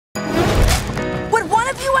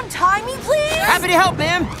to help,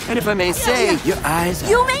 ma'am. And if I may say, your eyes are...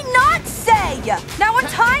 You may not say! Now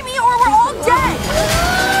untie me or we're all dead!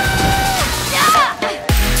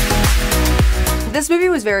 This movie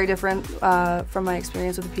was very different from my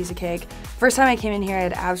experience with A Piece of Cake. First time I came in here, I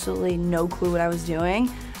had absolutely no clue what I was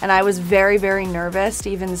doing, and I was very, very nervous to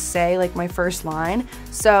even say like my first line.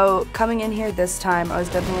 So coming in here this time, I was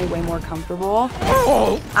definitely way more comfortable.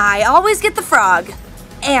 I always get the frog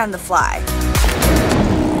and the fly.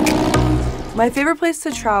 My favorite place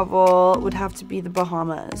to travel would have to be the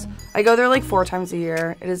Bahamas. I go there like 4 times a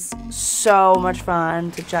year. It is so much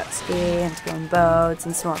fun to jet ski and to go on boats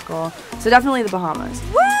and snorkel. So definitely the Bahamas.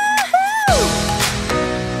 Woohoo!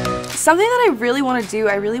 Something that I really want to do,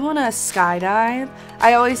 I really want to skydive.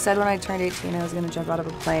 I always said when I turned 18 I was going to jump out of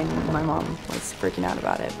a plane. My mom was freaking out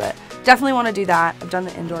about it, but definitely want to do that. I've done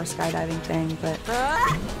the indoor skydiving thing, but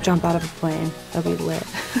jump out of a plane, that'll be lit.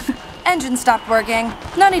 Engine stopped working.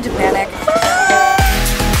 No need to panic.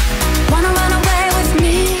 Wanna run away with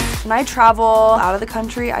me? When I travel out of the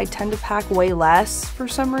country, I tend to pack way less for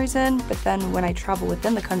some reason, but then when I travel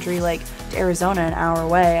within the country, like to Arizona, an hour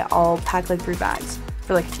away, I'll pack like 3 bags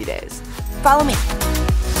for like a few days. Follow me.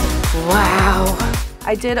 Wow.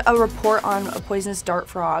 I did a report on a poisonous dart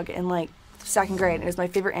frog in like 2nd grade, and it was my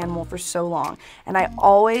favorite animal for so long. And I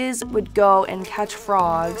always would go and catch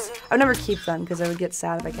frogs. I would never keep them because I would get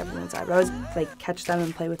sad if I kept them inside, but I always like catch them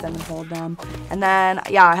and play with them and hold them. And then,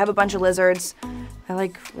 yeah, I have a bunch of lizards. I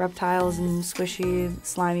like reptiles and squishy,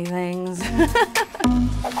 slimy things.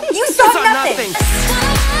 You saw nothing!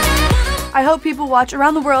 I hope people watch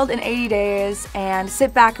Around the World in 80 Days and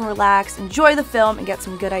sit back and relax, enjoy the film, and get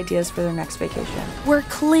some good ideas for their next vacation. We're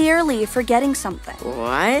clearly forgetting something.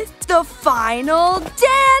 What? The final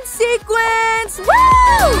dance sequence!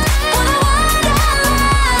 Woo!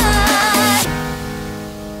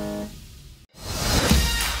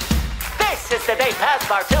 This is the day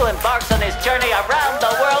Passepartout embarks on his journey around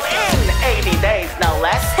the world in 80 days, no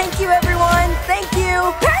less. Thank you, everyone. Thank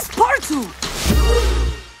you. Passepartout!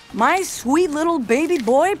 My sweet little baby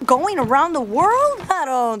boy going around the world? I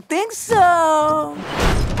don't think so.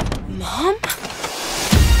 Mom?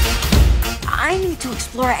 I need to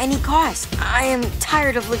explore at any cost. I am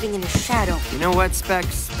tired of living in a shadow. You know what,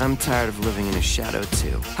 Specs? I'm tired of living in a shadow,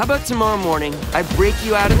 too. How about tomorrow morning, I break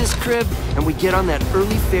you out of this crib, and we get on that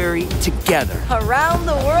early ferry together. Around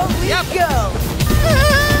the world we go.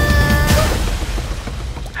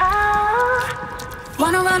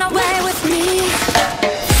 Wanna run away with me?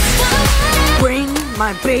 Bring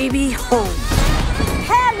my baby home.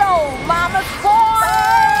 Hello, Mama Corn!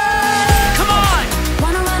 Come on!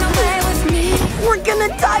 Wanna run away with me? We're gonna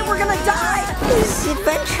die, we're gonna die! Is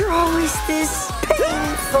adventure always this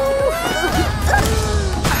painful?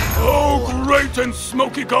 Oh, great and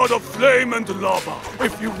smoky god of flame and lava,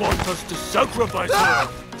 if you want us to sacrifice her,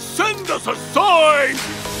 send us a sign!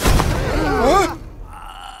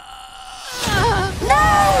 No!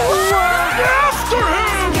 After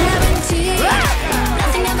him!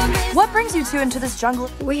 What brings you two into this jungle?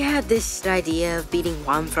 We had this idea of beating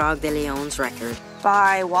Juan Frog de Leon's record.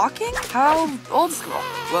 By walking? How old school?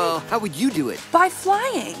 Well, how would you do it? By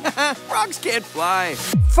flying. Frogs can't fly.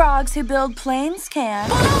 Frogs who build planes can.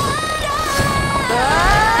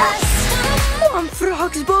 Juan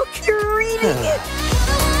Frog's book, you're reading it.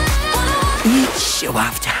 Show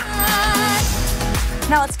off time.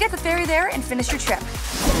 Now let's get the ferry there and finish your trip.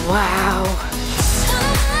 Wow.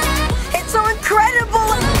 It's so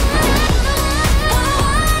incredible!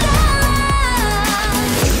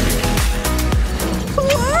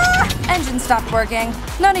 Engine stopped working.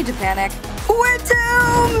 No need to panic. We're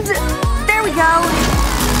doomed! There we go.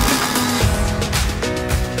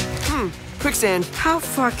 Quicksand. How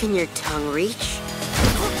far can your tongue reach?